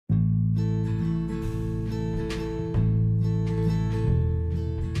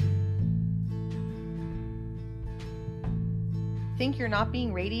Think you're not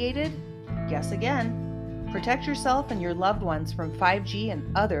being radiated? Guess again. Protect yourself and your loved ones from 5G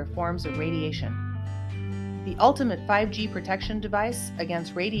and other forms of radiation. The ultimate 5G protection device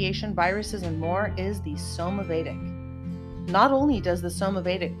against radiation, viruses, and more is the Somavedic. Not only does the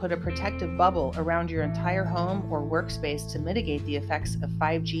Somavedic put a protective bubble around your entire home or workspace to mitigate the effects of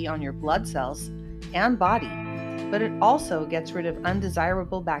 5G on your blood cells and body, but it also gets rid of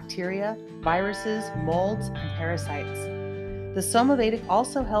undesirable bacteria, viruses, molds, and parasites. The Somavedic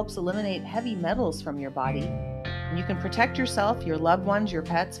also helps eliminate heavy metals from your body, and you can protect yourself, your loved ones, your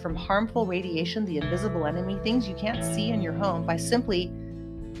pets from harmful radiation, the invisible enemy, things you can't see in your home, by simply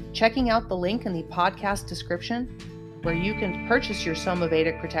checking out the link in the podcast description where you can purchase your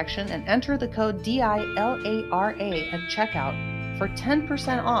Somavedic protection and enter the code DILARA at checkout for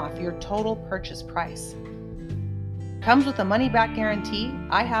 10% off your total purchase price. Comes with a money-back guarantee.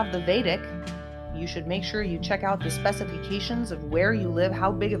 I have the Vedic. You should make sure you check out the specifications of where you live, how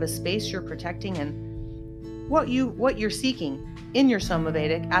big of a space you're protecting, and what you're seeking in your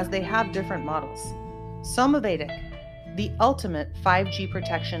Somavedic, as they have different models. Somavedic, the ultimate 5G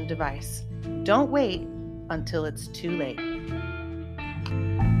protection device. Don't wait until it's too late.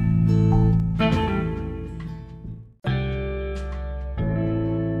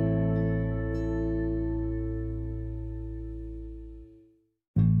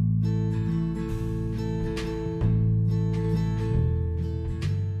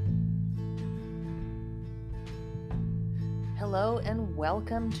 Hello and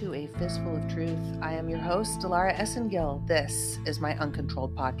welcome to A Fistful of Truth. I am your host, Delara Essengill. This is my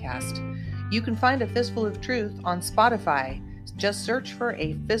Uncontrolled podcast. You can find A Fistful of Truth on Spotify. Just search for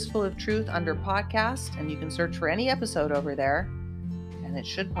A Fistful of Truth under podcast, and you can search for any episode over there, and it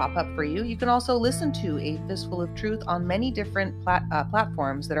should pop up for you. You can also listen to A Fistful of Truth on many different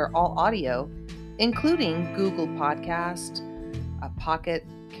platforms that are all audio, including Google Podcast, Pocket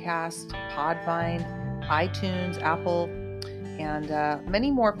Cast, Podvine, iTunes, Apple, and many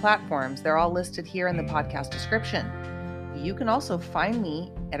more platforms. They're all listed here in the podcast description. You can also find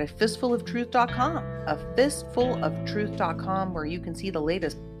me at afistfuloftruth.com, afistfuloftruth.com, where you can see the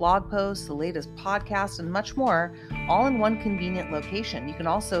latest blog posts, the latest podcasts, and much more, all in one convenient location. You can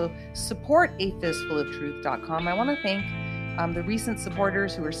also support afistfuloftruth.com. I want to thank the recent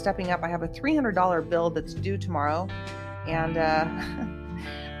supporters who are stepping up. I have a $300 bill that's due tomorrow, and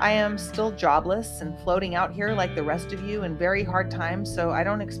I am still jobless and floating out here like the rest of you in very hard times, so I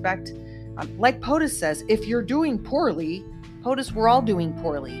don't expect, like POTUS says, if you're doing poorly, POTUS, we're all doing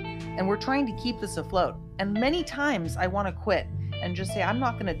poorly, and we're trying to keep this afloat. And many times I want to quit and just say, I'm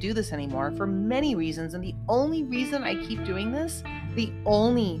not going to do this anymore for many reasons, and the only reason I keep doing this, the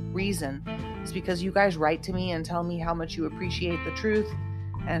only reason, is because you guys write to me and tell me how much you appreciate the truth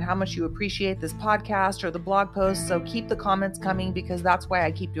and how much you appreciate this podcast or the blog post. So keep the comments coming, because that's why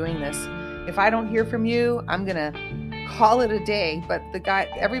I keep doing this. If I don't hear from you, I'm going to call it a day. But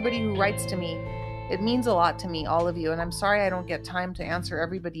everybody who writes to me, it means a lot to me, all of you. And I'm sorry I don't get time to answer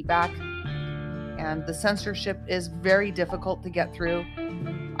everybody back. And the censorship is very difficult to get through.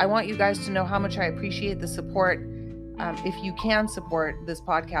 I want you guys to know how much I appreciate the support. If you can support this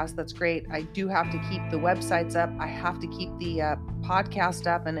podcast, that's great. I do have to keep the websites up. I have to keep the podcast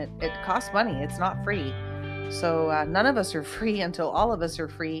up, and it costs money. It's not free. So none of us are free until all of us are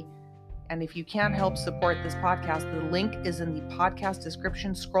free. And if you can help support this podcast, the link is in the podcast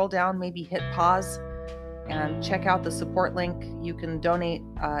description. Scroll down, maybe hit pause, and check out the support link. You can donate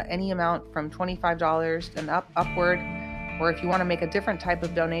any amount from $25 and upward. Or if you want to make a different type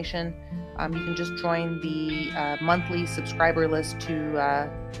of donation, you can just join the monthly subscriber list to,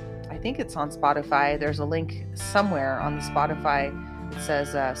 I think it's on Spotify. There's a link somewhere on the Spotify that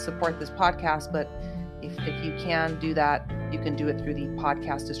says support this podcast. But if you can do that, you can do it through the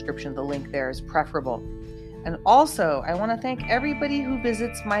podcast description. The link there is preferable. And also, I want to thank everybody who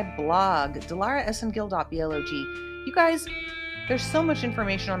visits my blog, delaraessengill.blog. You guys, there's so much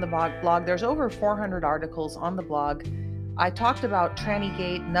information on the blog. There's over 400 articles on the blog. I talked about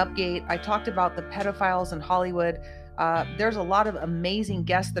Tranny-gate, Nub-gate. I talked about the pedophiles in Hollywood. There's a lot of amazing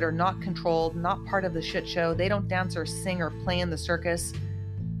guests that are not controlled, not part of the shit show. They don't dance or sing or play in the circus.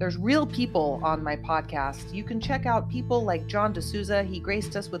 There's real people on my podcast. You can check out people like John D'Souza. He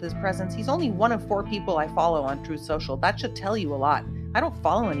graced us with his presence. He's only one of 4 people I follow on Truth Social. That should tell you a lot. I don't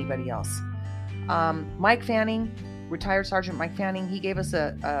follow anybody else. Mike Fanning, retired Sergeant Mike Fanning, he gave us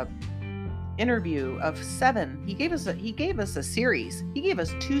a interview of 7. He gave us a series. He gave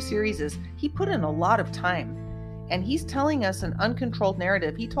us 2 series. He put in a lot of time, and he's telling us an uncontrolled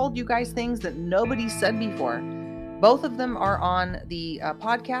narrative. He told you guys things that nobody said before. Both of them are on the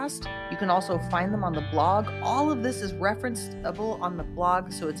podcast. You can also find them on the blog. All of this is referenceable on the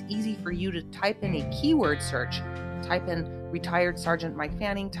blog, so it's easy for you to type in a keyword search. Type in retired Sergeant Mike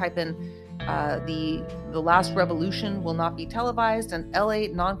Fanning, type in the last revolution will not be televised, and LA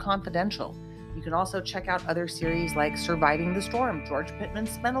non-confidential. You can also check out other series like Surviving the Storm. George Pittman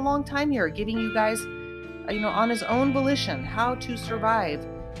spent a long time here giving you guys, on his own volition, how to survive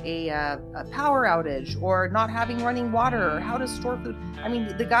a power outage or not having running water or how to store food. I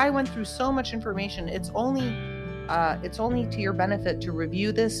mean, the guy went through so much information. It's only to your benefit to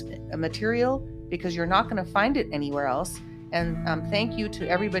review this material because you're not going to find it anywhere else. And thank you to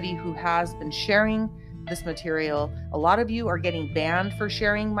everybody who has been sharing this material. A lot of you are getting banned for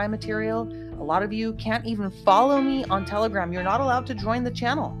sharing my material. A lot of you can't even follow me on Telegram. You're not allowed to join the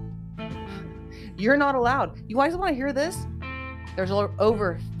channel. You're not allowed. You guys want to hear this? There's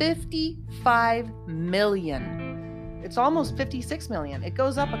over 55 million. It's almost 56 million. It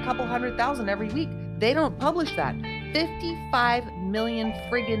goes up a couple 100,000 every week. They don't publish that. 55 million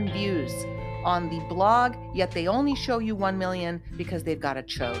friggin' views on the blog, yet they only show you 1 million because they've got a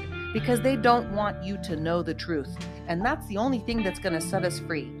chode. Because they don't want you to know the truth. And that's the only thing that's going to set us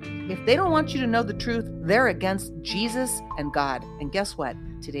free. If they don't want you to know the truth, they're against Jesus and God. And guess what?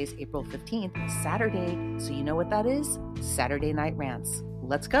 Today's April 15th, Saturday. So you know what that is? Saturday Night Rants.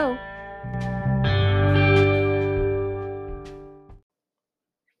 Let's go.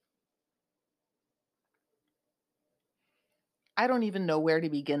 I don't even know where to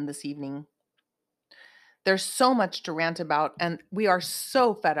begin this evening. There's so much to rant about, and we are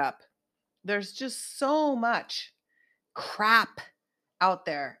so fed up. There's just so much crap out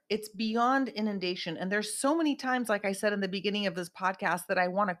there. It's beyond inundation. And there's so many times, like I said in the beginning of this podcast, that I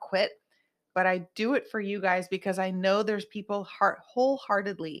want to quit, but I do it for you guys because I know there's people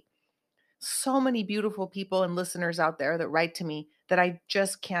wholeheartedly, so many beautiful people and listeners out there that write to me that I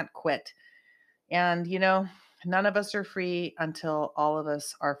just can't quit. And, none of us are free until all of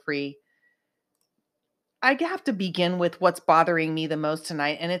us are free. I have to begin with what's bothering me the most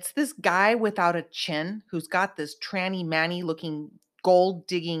tonight. And it's this guy without a chin who's got this tranny manny looking gold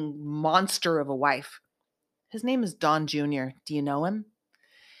digging monster of a wife. His name is Don Jr. Do you know him?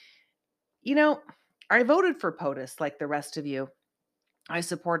 I voted for POTUS like the rest of you. I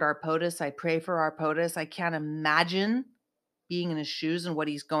support our POTUS. I pray for our POTUS. I can't imagine being in his shoes and what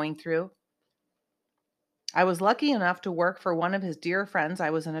he's going through. I was lucky enough to work for one of his dear friends. I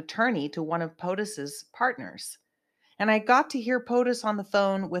was an attorney to one of POTUS's partners. And I got to hear POTUS on the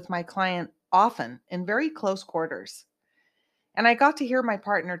phone with my client often in very close quarters. And I got to hear my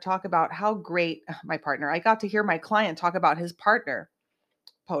partner talk about how great I got to hear my client talk about his partner,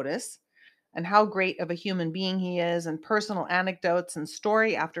 POTUS, and how great of a human being he is, and personal anecdotes and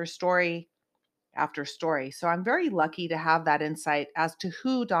story after story after story. So I'm very lucky to have that insight as to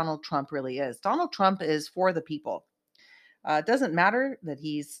who Donald Trump really is. Donald Trump is for the people. It doesn't matter that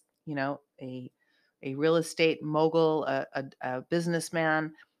he's, a real estate mogul, a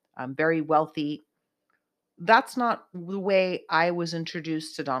businessman, very wealthy. That's not the way I was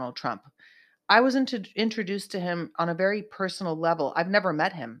introduced to Donald Trump. I was introduced to him on a very personal level. I've never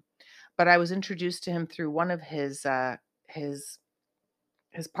met him, but I was introduced to him through one of his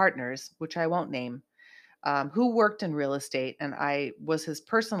partners, which I won't name, who worked in real estate, and I was his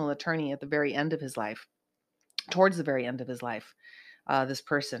personal attorney at the very end of his life, towards the very end of his life. This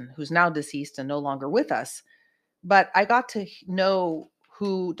person who's now deceased and no longer with us. But I got to know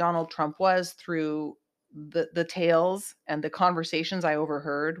who Donald Trump was through the tales and the conversations I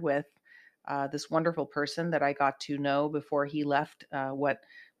overheard with this wonderful person that I got to know before he left what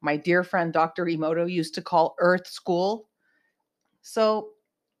my dear friend Dr. Emoto used to call Earth School. So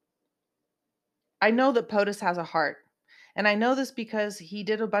I know that POTUS has a heart. And I know this because he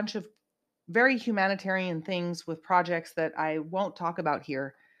did a bunch of very humanitarian things with projects that I won't talk about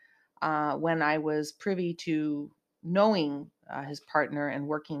here when I was privy to knowing his partner and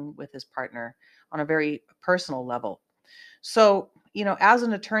working with his partner on a very personal level. So, as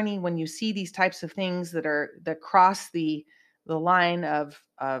an attorney, when you see these types of things that cross the line of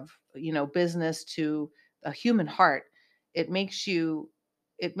business to a human heart, it makes you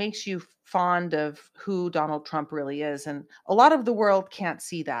fond of who Donald Trump really is. And a lot of the world can't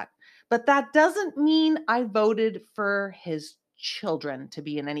see that. But that doesn't mean I voted for his children to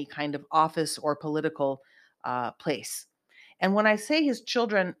be in any kind of office or political place. And when I say his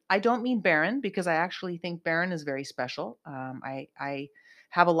children, I don't mean Barron, because I actually think Barron is very special. I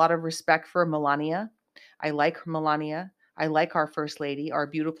have a lot of respect for Melania. I like Melania. I like our First Lady, our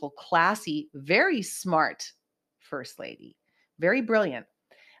beautiful, classy, very smart First Lady, very brilliant.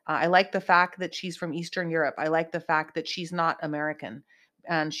 I like the fact that she's from Eastern Europe. I like the fact that she's not American,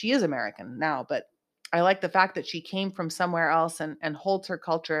 and she is American now, but I like the fact that she came from somewhere else and holds her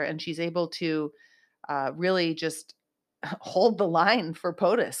culture, and she's able to really just hold the line for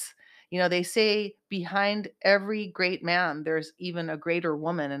POTUS. They say behind every great man, there's even a greater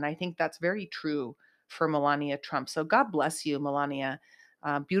woman. And I think that's very true for Melania Trump. So God bless you, Melania.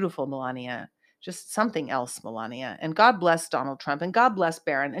 Beautiful Melania. Just something else, Melania. And God bless Donald Trump. And God bless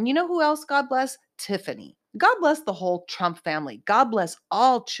Barron. And you know who else God bless? Tiffany. God bless the whole Trump family. God bless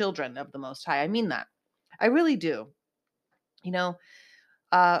all children of the Most High. I mean that. I really do. You know,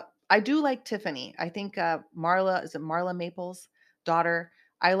 uh, I do like Tiffany. I think Marla, is it Marla Maples' daughter?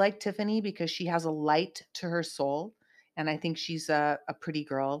 I like Tiffany because she has a light to her soul. And I think she's a pretty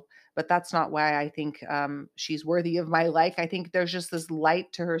girl. But that's not why I think she's worthy of my like. I think there's just this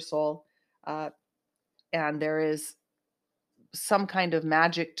light to her soul. Uh, and there is some kind of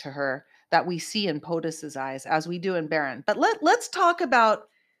magic to her that we see in POTUS's eyes, as we do in Barron. But let's talk about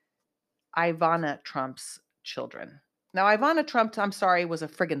Ivana Trump's children. Now, Ivana Trump, I'm sorry, was a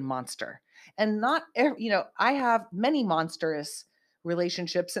friggin' monster. And not, I have many monstrous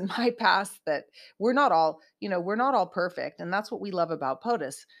relationships in my past that we're not all perfect. And that's what we love about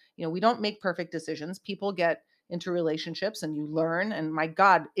POTUS. We don't make perfect decisions. People get into relationships and you learn. And my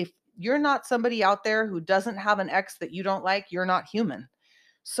God, if you're not somebody out there who doesn't have an ex that you don't like, you're not human.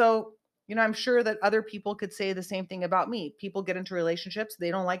 So, I'm sure that other people could say the same thing about me. People get into relationships,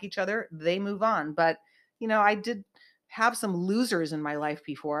 they don't like each other, they move on. But, I did have some losers in my life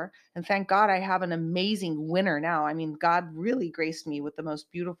before. And thank God I have an amazing winner now. I mean, God really graced me with the most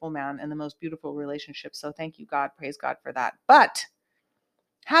beautiful man and the most beautiful relationship. So thank you, God. Praise God for that. But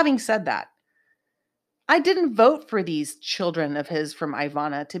having said that, I didn't vote for these children of his from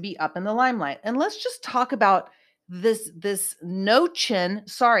Ivana to be up in the limelight. And let's just talk about this no chin.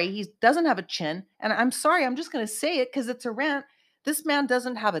 Sorry, he doesn't have a chin. And I'm sorry, I'm just going to say it because it's a rant. This man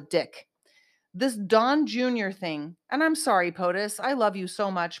doesn't have a dick. This Don Jr. thing, and I'm sorry, POTUS, I love you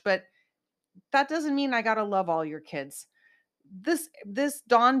so much, but that doesn't mean I got to love all your kids. This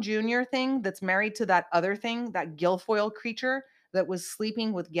Don Jr. thing that's married to that other thing, that Guilfoyle creature that was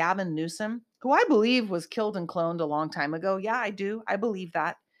sleeping with Gavin Newsom, who I believe was killed and cloned a long time ago. Yeah, I do. I believe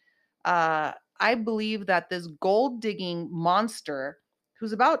that. I believe that this gold digging monster,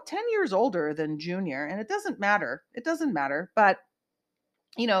 who's about 10 years older than Junior, and it doesn't matter. It doesn't matter. But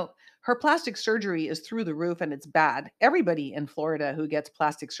her plastic surgery is through the roof and it's bad. Everybody in Florida who gets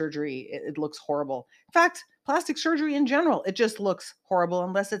plastic surgery, it looks horrible. In fact, plastic surgery in general, it just looks horrible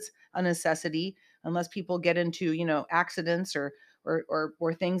unless it's a necessity, unless people get into, accidents or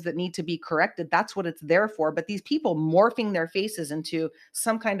things that need to be corrected. That's what it's there for. But these people morphing their faces into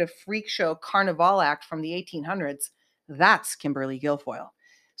some kind of freak show Carnival Act from the 1800s, that's Kimberly Guilfoyle.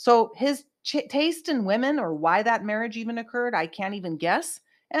 So his taste in women, or why that marriage even occurred, I can't even guess.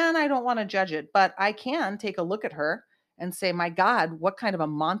 And I don't want to judge it, but I can take a look at her and say, my God, what kind of a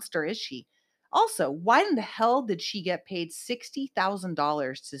monster is she? Also, why in the hell did she get paid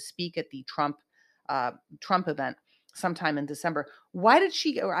 $60,000 to speak at the Trump event sometime in December? Why did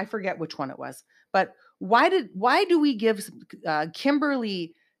she? Or I forget which one it was, but why do we give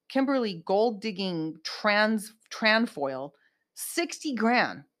Kimberly gold digging tranfoil 60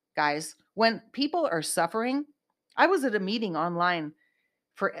 grand, guys, when people are suffering? I was at a meeting online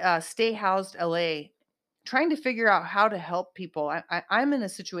for Stay Housed LA, trying to figure out how to help people. I'm in a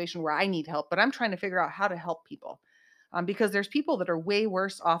situation where I need help, but I'm trying to figure out how to help people because there's people that are way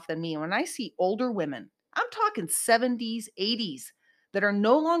worse off than me. And when I see older women, I'm talking 70s, 80s, that are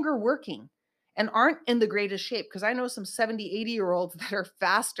no longer working and aren't in the greatest shape, because I know some 70, 80-year-olds that are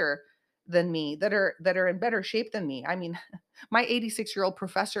faster than me, that are in better shape than me. I mean, my 86-year-old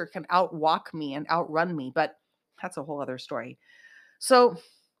professor can outwalk me and outrun me, but that's a whole other story. So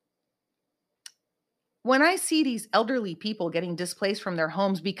when I see these elderly people getting displaced from their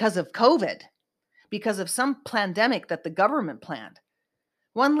homes because of COVID, because of some pandemic that the government planned,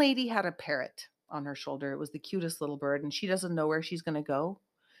 one lady had a parrot on her shoulder. It was the cutest little bird, and she doesn't know where she's going to go.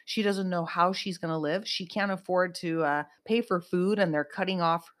 She doesn't know how she's going to live. She can't afford to pay for food, and they're cutting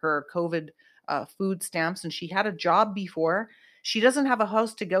off her COVID food stamps. And she had a job before. She doesn't have a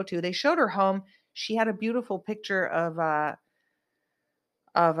house to go to. They showed her home. She had a beautiful picture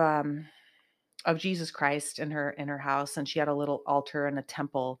of Jesus Christ in her house, and she had a little altar and a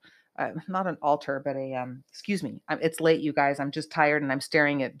temple. Not an altar, but a excuse me. It's late, you guys. I'm just tired, and I'm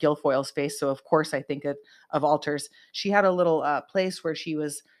staring at Guilfoyle's face. So of course I think of altars. She had a little place where she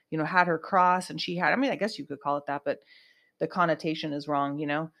was, had her cross, and she had. I mean, I guess you could call it that, but the connotation is wrong.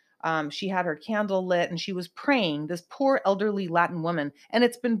 She had her candle lit and she was praying, this poor elderly Latin woman. And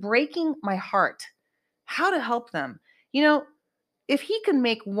it's been breaking my heart how to help them. You know, if he can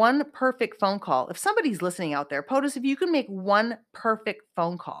make one perfect phone call, if somebody's listening out there, POTUS, if you can make one perfect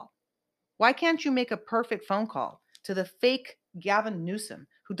phone call, why can't you make a perfect phone call to the fake Gavin Newsom,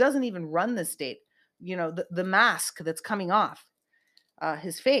 who doesn't even run the state? You know, the mask that's coming off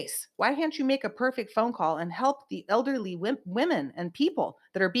his face. Why can't you make a perfect phone call and help the elderly women and people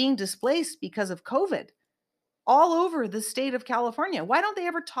that are being displaced because of COVID all over the state of California? Why don't they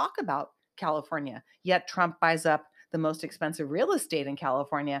ever talk about California? Yet Trump buys up the most expensive real estate in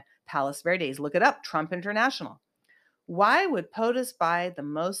California, Palos Verdes. Look it up, Trump International. Why would POTUS buy the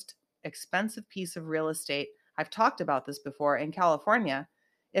most expensive piece of real estate? I've talked about this before in California.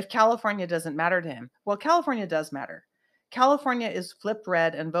 If California doesn't matter to him, well, California does matter. California is flipped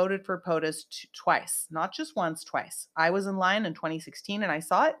red and voted for POTUS twice, not just once, twice. I was in line in 2016 and I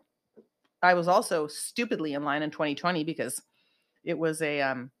saw it. I was also stupidly in line in 2020 because it was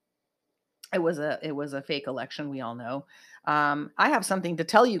a fake election. We all know. I have something to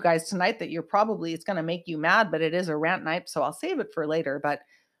tell you guys tonight that it's going to make you mad, but it is a rant night, so I'll save it for later. But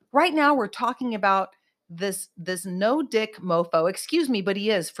right now we're talking about this no dick mofo. Excuse me, but he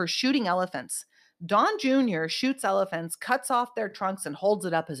is, for shooting elephants. Don Jr. shoots elephants, cuts off their trunks, and holds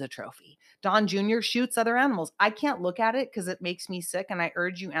it up as a trophy. Don Jr. shoots other animals. I can't look at it because it makes me sick, and I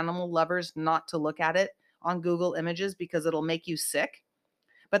urge you animal lovers not to look at it on Google Images because it'll make you sick.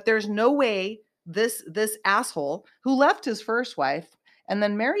 But there's no way this asshole who left his first wife and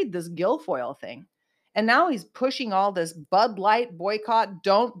then married this Guilfoyle thing, and now he's pushing all this Bud Light boycott.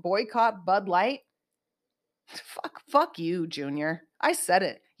 Don't boycott Bud Light. Fuck you, Junior. I said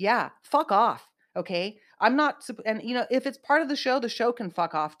it. Yeah, fuck off. Okay. I'm not, and if it's part of the show can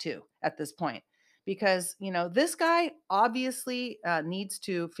fuck off too at this point, because this guy obviously needs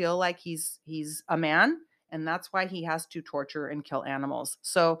to feel like he's a man, and that's why he has to torture and kill animals.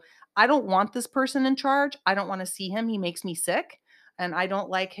 So I don't want this person in charge. I don't want to see him. He makes me sick. And I don't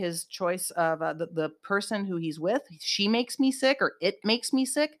like his choice of the person who he's with. She makes me sick, or it makes me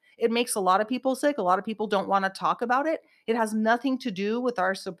sick. It makes a lot of people sick. A lot of people don't want to talk about it. It has nothing to do with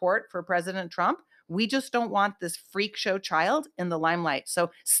our support for President Trump. We just don't want this freak show child in the limelight.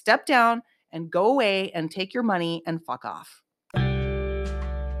 So step down and go away and take your money and fuck off.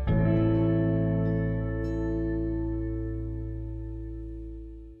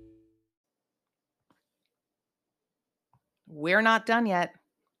 We're not done yet.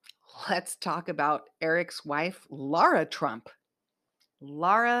 Let's talk about Eric's wife, Lara Trump.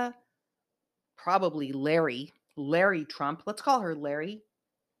 Lara, probably Larry Trump. Let's call her Larry.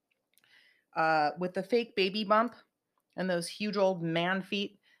 With the fake baby bump and those huge old man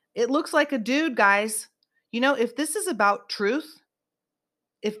feet. It looks like a dude, guys. If this is about truth,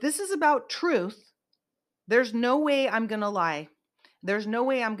 there's no way I'm going to lie. There's no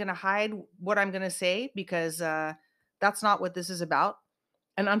way I'm going to hide what I'm going to say, because that's not what this is about.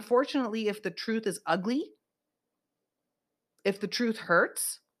 And unfortunately, if the truth is ugly, if the truth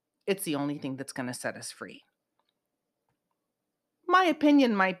hurts, it's the only thing that's going to set us free. My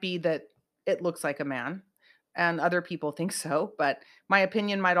opinion might be that it looks like a man, and other people think so, but my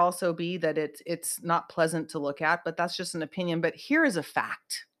opinion might also be that it's not pleasant to look at, but that's just an opinion. But here is a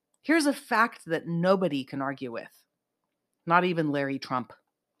fact. Here's a fact that nobody can argue with, not even Larry Trump.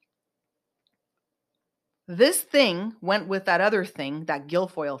 This thing went with that other thing, that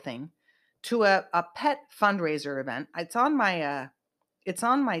Guilfoyle thing, to a pet fundraiser event. It's on my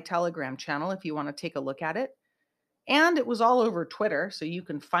Telegram channel if you want to take a look at it. And it was all over Twitter, so you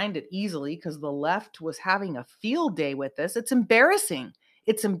can find it easily, because the left was having a field day with this. It's embarrassing.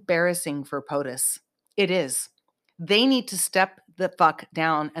 It's embarrassing for POTUS. It is. They need to step the fuck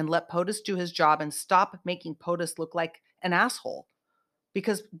down and let POTUS do his job and stop making POTUS look like an asshole,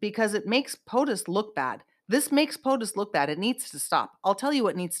 because it makes POTUS look bad. This makes POTUS look bad. It needs to stop. I'll tell you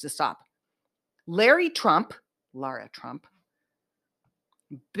what needs to stop. Lara Trump,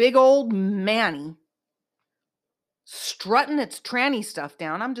 big old Manny, strutting its tranny stuff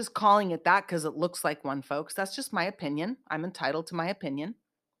down. I'm just calling it that because it looks like one, folks. That's just my opinion. I'm entitled to my opinion.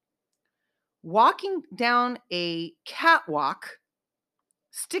 Walking down a catwalk,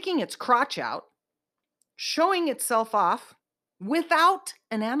 sticking its crotch out, showing itself off without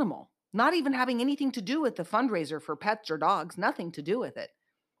an animal, not even having anything to do with the fundraiser for pets or dogs, nothing to do with it.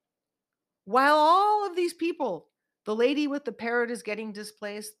 While all of these people, the lady with the parrot is getting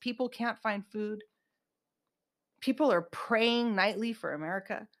displaced, people can't find food, people are praying nightly for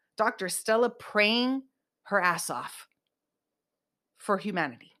America. Dr. Stella praying her ass off for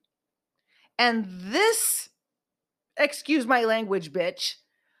humanity. And this, excuse my language, bitch,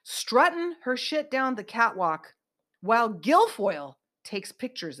 strutting her shit down the catwalk while Guilfoyle takes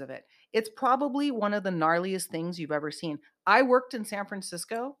pictures of it. It's probably one of the gnarliest things you've ever seen. I worked in San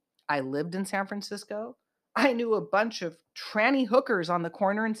Francisco. I lived in San Francisco. I knew a bunch of tranny hookers on the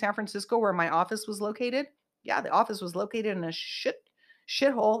corner in San Francisco where my office was located. Yeah, the office was located in a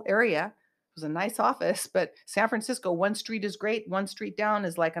shithole area. It was a nice office, but San Francisco, one street is great. One street down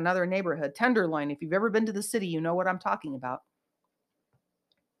is like another neighborhood. Tenderloin. If you've ever been to the city, you know what I'm talking about.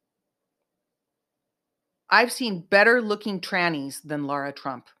 I've seen better looking trannies than Laura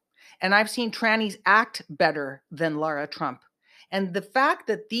Trump. And I've seen trannies act better than Laura Trump. And the fact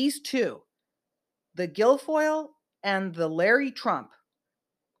that these two, the Guilfoyle and the Larry Trump,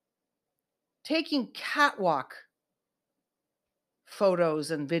 taking catwalk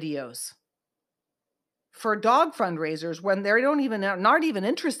photos and videos for dog fundraisers when they don't even not even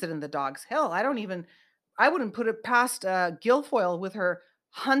interested in the dogs. Hell, I wouldn't put it past Guilfoyle with her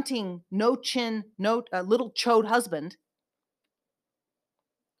hunting no chin, no little chode husband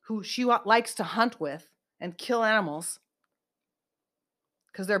who she likes to hunt with and kill animals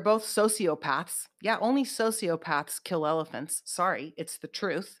because they're both sociopaths. Yeah, only sociopaths kill elephants. Sorry, it's the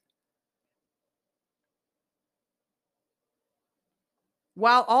truth.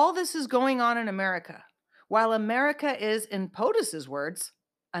 While all this is going on in America, while America is, in POTUS's words,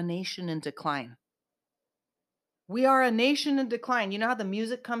 a nation in decline. We are a nation in decline. You know how the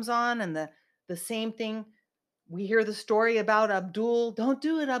music comes on and the same thing? We hear the story about Abdul. Don't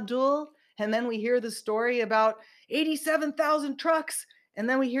do it, Abdul. And then we hear the story about 87,000 trucks. And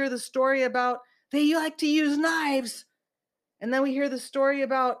then we hear the story about they like to use knives. And then we hear the story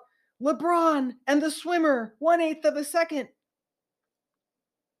about LeBron and the swimmer, 1/8 of a second.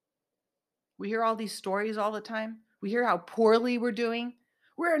 We hear all these stories all the time. We hear how poorly we're doing.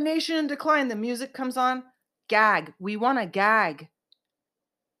 We're a nation in decline. The music comes on. Gag. We want to gag.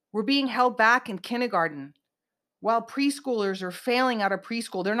 We're being held back in kindergarten. While preschoolers are failing out of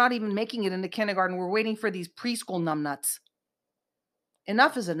preschool, they're not even making it into kindergarten. We're waiting for these preschool numbnuts.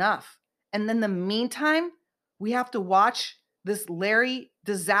 Enough is enough. And in the meantime, we have to watch this Larry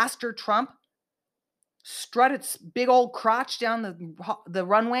disaster Trump strut its big old crotch down the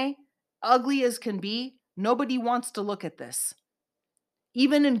runway, ugly as can be. Nobody wants to look at this.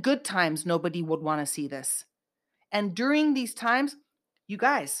 Even in good times, nobody would want to see this. And during these times, you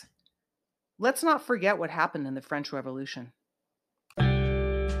guys, let's not forget what happened in the French Revolution.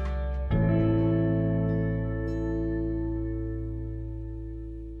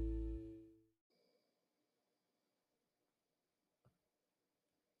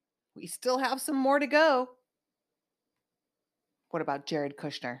 We still have some more to go. What about Jared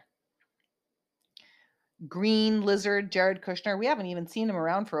Kushner? Green lizard Jared Kushner. We haven't even seen him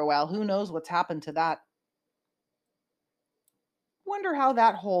around for a while. Who knows what's happened to that? Wonder how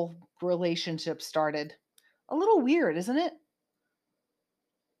that whole relationship started. A little weird, isn't it?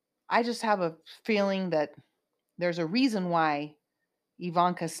 I just have a feeling that there's a reason why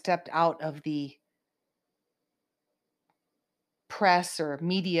Ivanka stepped out of the press or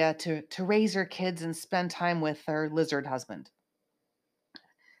media to raise her kids and spend time with her lizard husband.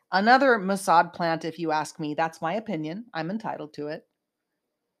 Another Mossad plant, if you ask me. That's my opinion. I'm entitled to it.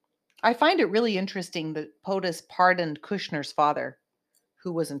 I find it really interesting that POTUS pardoned Kushner's father,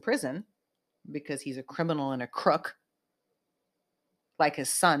 who was in prison because he's a criminal and a crook, like his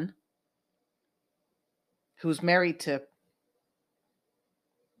son, who's married to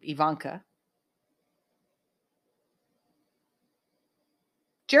Ivanka.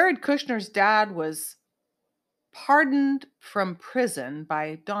 Jared Kushner's dad was pardoned from prison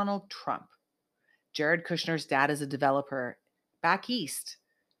by Donald Trump. Jared Kushner's dad is a developer back east,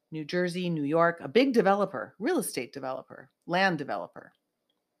 New Jersey, New York, a big developer, real estate developer, land developer.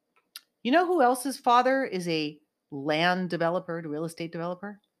 You know who else's father is a land developer, real estate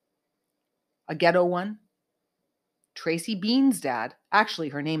developer? A ghetto one? Tracy Bean's dad. Actually,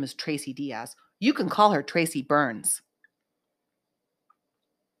 her name is Tracy Diaz. You can call her Tracy Burns.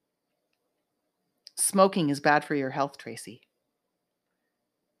 Smoking is bad for your health, Tracy.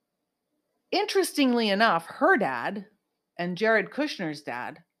 Interestingly enough, her dad and Jared Kushner's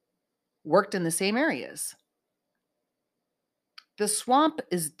dad worked in the same areas. The swamp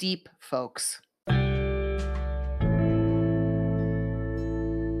is deep, folks.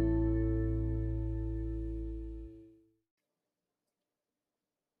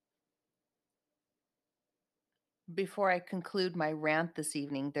 Before I conclude my rant this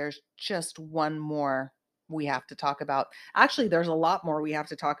evening, there's just one more we have to talk about. Actually, there's a lot more we have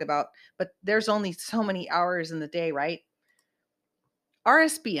to talk about, but there's only so many hours in the day, right?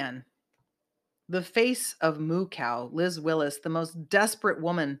 RSBN, the face of Moo Cow, Liz Willis, the most desperate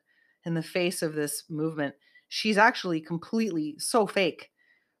woman in the face of this movement. She's actually completely so fake.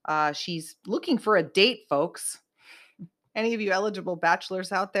 She's looking for a date, folks. Any of you eligible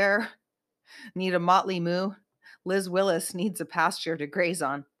bachelors out there need a motley moo? Liz Willis needs a pasture to graze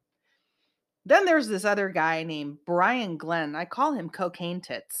on. Then there's this other guy named Brian Glenn. I call him Cocaine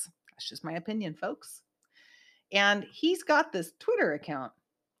Tits. That's just my opinion, folks. And he's got this Twitter account.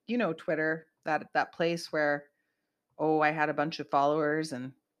 You know Twitter, that place where, oh, I had a bunch of followers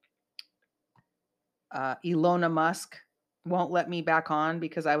and Elon Musk won't let me back on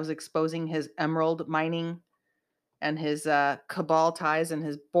because I was exposing his emerald mining and his cabal ties and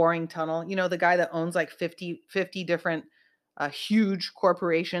his boring tunnel. You know, the guy that owns like 50 different huge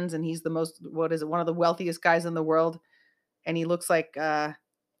corporations, and he's the most, one of the wealthiest guys in the world. And he looks like, as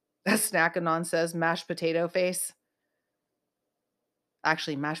Snackanon says, mashed potato face.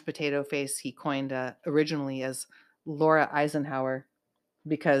 Actually, mashed potato face he coined originally as Laura Eisenhower,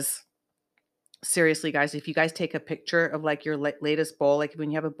 because seriously, guys, if you guys take a picture of like your latest bowl, like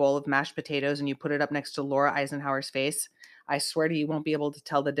when you have a bowl of mashed potatoes and you put it up next to Laura Eisenhower's face, I swear to you, you won't be able to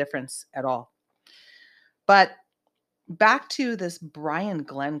tell the difference at all. But back to this Brian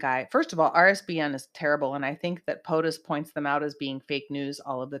Glenn guy. First of all, RSBN is terrible, and I think that POTUS points them out as being fake news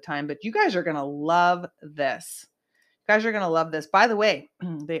all of the time. But you guys are going to love this. You guys are going to love this. By the way,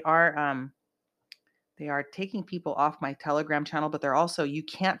 they are taking people off my Telegram channel, but they're also, you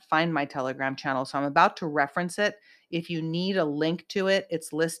can't find my Telegram channel. So I'm about to reference it. If you need a link to it,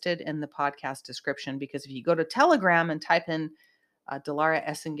 it's listed in the podcast description, because if you go to Telegram and type in Delara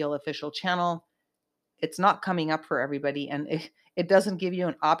Essengil official channel, it's not coming up for everybody. And it doesn't give you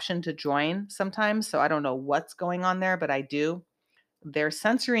an option to join sometimes. So I don't know what's going on there, but I do. They're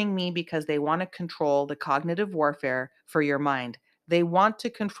censoring me because they want to control the cognitive warfare for your mind. They want to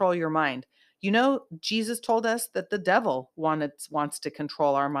control your mind. You know, Jesus told us that the devil wants to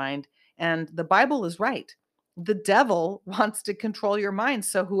control our mind, and the Bible is right. The devil wants to control your mind.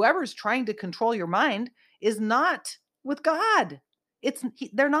 So whoever's trying to control your mind is not with God.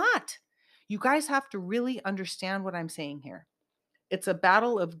 They're not. You guys have to really understand what I'm saying here. It's a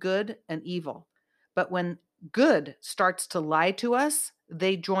battle of good and evil. But when good starts to lie to us,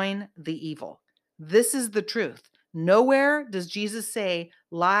 they join the evil. This is the truth. Nowhere does Jesus say,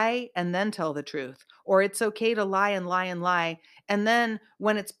 lie and then tell the truth, or it's okay to lie and lie and lie. And then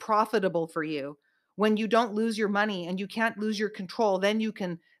when it's profitable for you, when you don't lose your money and you can't lose your control, then you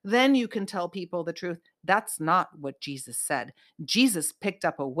can tell people the truth. That's not what Jesus said. Jesus picked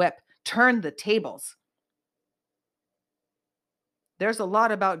up a whip, turned the tables. There's a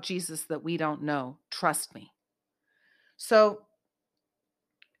lot about Jesus that we don't know. Trust me. So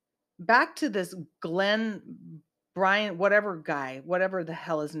back to this Brian, whatever guy, whatever the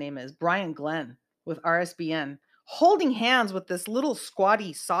hell his name is, Brian Glenn with RSBN, holding hands with this little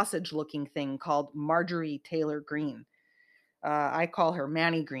squatty sausage looking thing called Marjorie Taylor Greene. I call her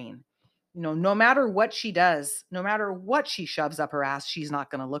Manny Green. You know, no matter what she does, no matter what she shoves up her ass, she's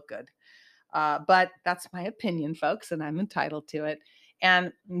not going to look good. But that's my opinion, folks, and I'm entitled to it.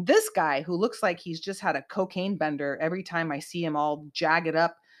 And this guy who looks like he's just had a cocaine bender, every time I see him all jagged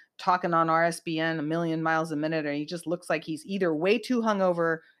up, talking on RSBN a million miles a minute, or he just looks like he's either way too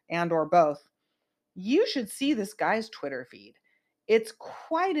hungover and or both. You should see this guy's Twitter feed. It's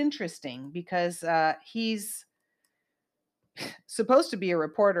quite interesting because he's supposed to be a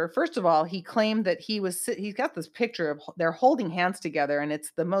reporter. First of all, he claimed that he's got this picture of they're holding hands together, and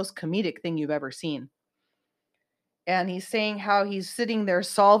it's the most comedic thing you've ever seen. And he's saying how he's sitting there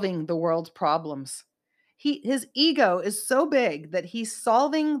solving the world's problems. His ego is so big that he's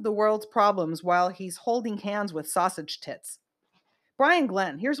solving the world's problems while he's holding hands with sausage tits. Brian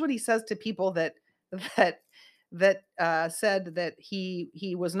Glenn, here's what he says to people that said that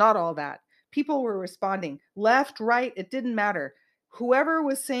he was not all that. People were responding left, right, it didn't matter. Whoever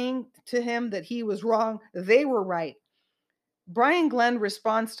was saying to him that he was wrong, they were right. Brian Glenn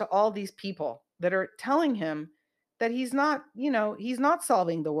responds to all these people that are telling him that he's not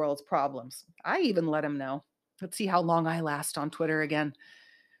solving the world's problems. I even let him know. Let's see how long I last on Twitter again.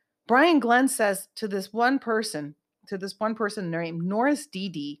 Brian Glenn says to this one person named Norris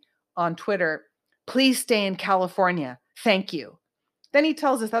Dede on Twitter, please stay in California. Thank you. Then he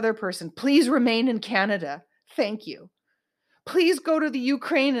tells this other person, please remain in Canada. Thank you. Please go to the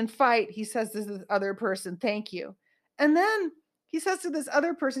Ukraine and fight. He says to this other person, thank you. And then he says to this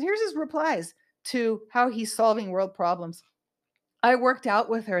other person, here's his replies to how he's solving world problems. I worked out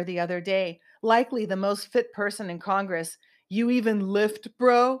with her the other day, likely the most fit person in Congress. You even lift,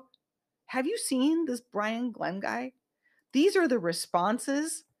 bro? Have you seen this Brian Glenn guy? These are the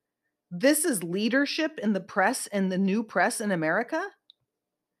responses This is leadership in the press and the new press in America?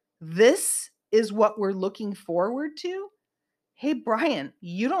 This is what we're looking forward to? Hey, Brian,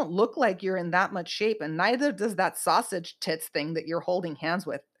 you don't look like you're in that much shape, and neither does that sausage tits thing that you're holding hands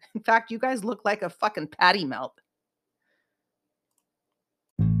with. In fact, you guys look like a fucking patty melt.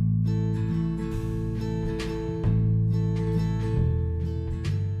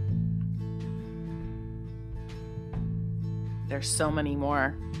 There's so many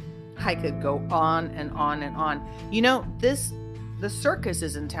more. I could go on and on and on. You know, the circus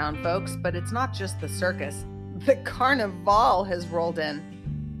is in town, folks, but it's not just the circus. The Carnival has rolled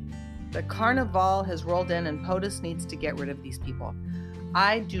in. The Carnival has rolled in, and POTUS needs to get rid of these people.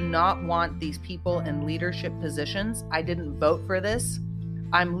 I do not want these people in leadership positions. I didn't vote for this.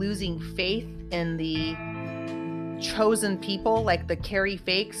 I'm losing faith in the chosen people like the Carrie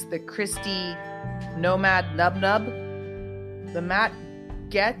Fakes, the Christy Nomad Nub, the Matt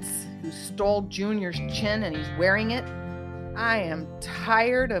Getz who stole Junior's chin and he's wearing it. I am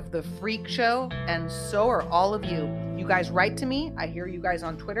tired of the freak show, and so are all of you. You guys write to me. I hear you guys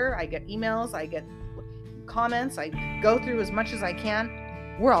on Twitter. I get emails. I get comments. I go through as much as I can.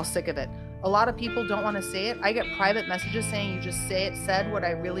 We're all sick of it. A lot of people don't want to say it. I get private messages saying you just said what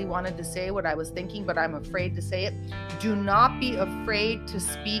I really wanted to say, what I was thinking, but I'm afraid to say it. Do not be afraid to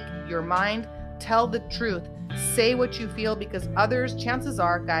speak your mind. Tell the truth. Say what you feel, because others, chances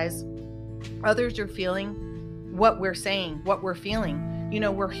are, guys, others are feeling what we're saying, what we're feeling. You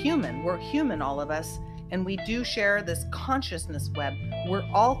know, we're human, all of us, and we do share this consciousness web. We're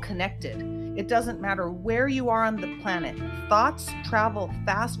all connected. It doesn't matter where you are on the planet. Thoughts travel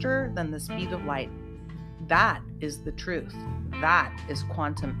faster than the speed of light. That is the truth. That is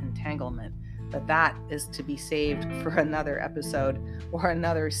quantum entanglement. But that is to be saved for another episode or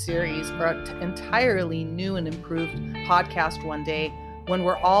another series or an entirely new and improved podcast one day when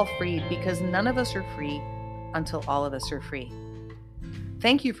we're all freed, because none of us are free until all of us are free.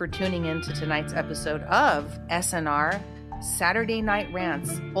 Thank you for tuning in to tonight's episode of SNR Saturday Night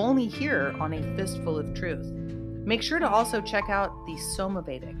Rants, only here on A Fistful of Truth. Make sure to also check out the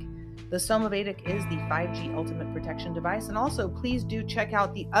Somavedic. The Somavedic is the 5G ultimate protection device. And also, please do check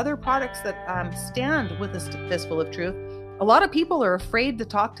out the other products that stand with this Fistful of Truth. A lot of people are afraid to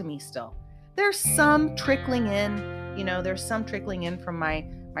talk to me still. There's some trickling in, from my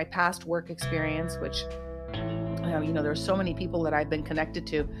past work experience, which there's so many people that I've been connected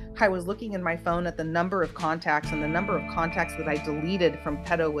to. I was looking in my phone at the number of contacts and the number of contacts that I deleted from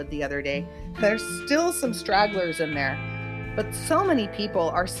Pedowood the other day. There's still some stragglers in there, but so many people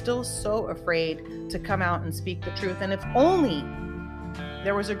are still so afraid to come out and speak the truth. And if only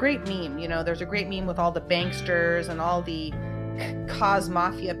there was a great meme, there's a great meme with all the banksters and all the cause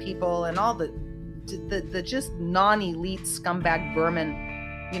mafia people and all the just non-elite scumbag vermin,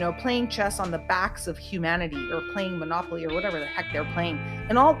 playing chess on the backs of humanity, or playing Monopoly, or whatever the heck they're playing.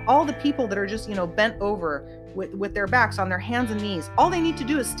 And all the people that are just, bent over with their backs on their hands and knees. All they need to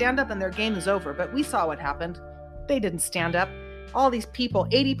do is stand up and their game is over. But we saw what happened. They didn't stand up. All these people,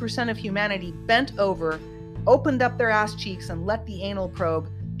 80% of humanity, bent over, opened up their ass cheeks and let the anal probe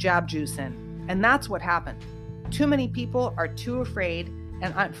jab juice in. And that's what happened. Too many people are too afraid.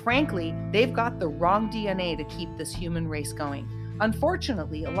 And frankly, they've got the wrong DNA to keep this human race going.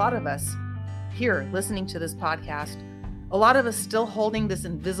 Unfortunately, a lot of us here listening to this podcast, a lot of us still holding this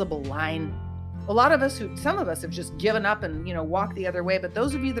invisible line. A lot of us some of us have just given up and, walked the other way. But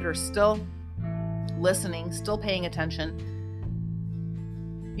those of you that are still listening, still paying attention,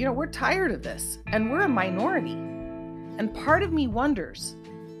 we're tired of this, and we're a minority. And part of me wonders,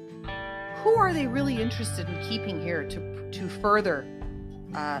 who are they really interested in keeping here to further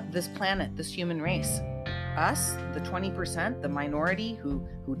this planet, this human race? Us, the 20%, the minority who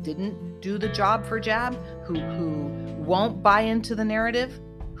didn't do the job for jab, who won't buy into the narrative,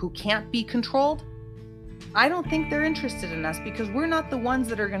 who can't be controlled? I don't think they're interested in us, because we're not the ones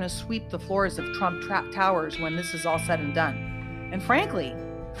that are going to sweep the floors of Trump Towers when this is all said and done. And frankly,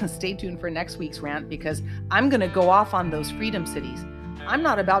 stay tuned for next week's rant, because I'm going to go off on those freedom cities. I'm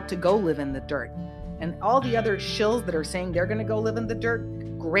not about to go live in the dirt. And all the other shills that are saying they're going to go live in the dirt,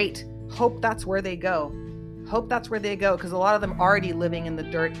 great. Hope that's where they go. Because a lot of them are already living in the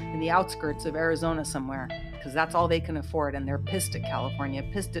dirt in the outskirts of Arizona somewhere, because that's all they can afford. And they're pissed at California,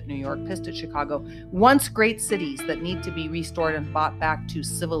 pissed at New York, pissed at Chicago. Once great cities that need to be restored and brought back to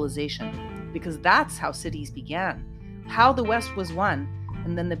civilization, because that's how cities began, how the West was won.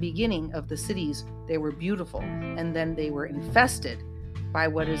 And then the beginning of the cities, they were beautiful. And then they were infested by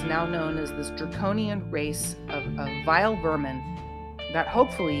what is now known as this draconian race of vile vermin that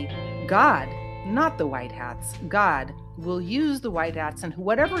hopefully God not the white hats. God will use the white hats, and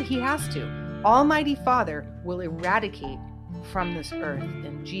whatever he has to, Almighty Father will eradicate from this earth.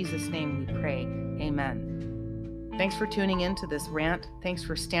 In Jesus' name we pray. Amen. Thanks for tuning in to this rant. Thanks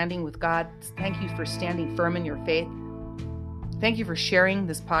for standing with God. Thank you for standing firm in your faith. Thank you for sharing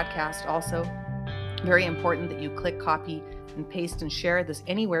this podcast also. Very important that you click copy and paste and share this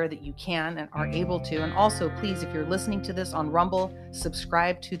anywhere that you can and are able to. And also, please, if you're listening to this on Rumble,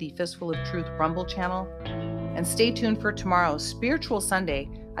 subscribe to the Fistful of Truth Rumble channel. And stay tuned for tomorrow's Spiritual Sunday.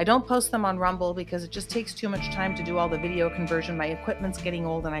 I don't post them on Rumble because it just takes too much time to do all the video conversion. My equipment's getting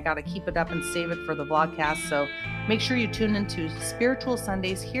old and I got to keep it up and save it for the vlogcast. So make sure you tune into Spiritual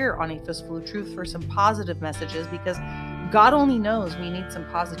Sundays here on A Fistful of Truth for some positive messages, because God only knows we need some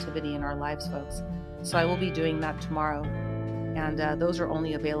positivity in our lives, folks. So I will be doing that tomorrow. And those are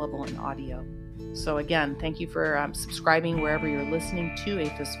only available in audio. So again, thank you for subscribing wherever you're listening to A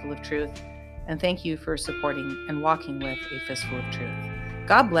Fistful of Truth. And thank you for supporting and walking with A Fistful of Truth.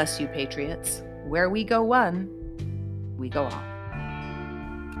 God bless you, Patriots. Where we go one, we go all.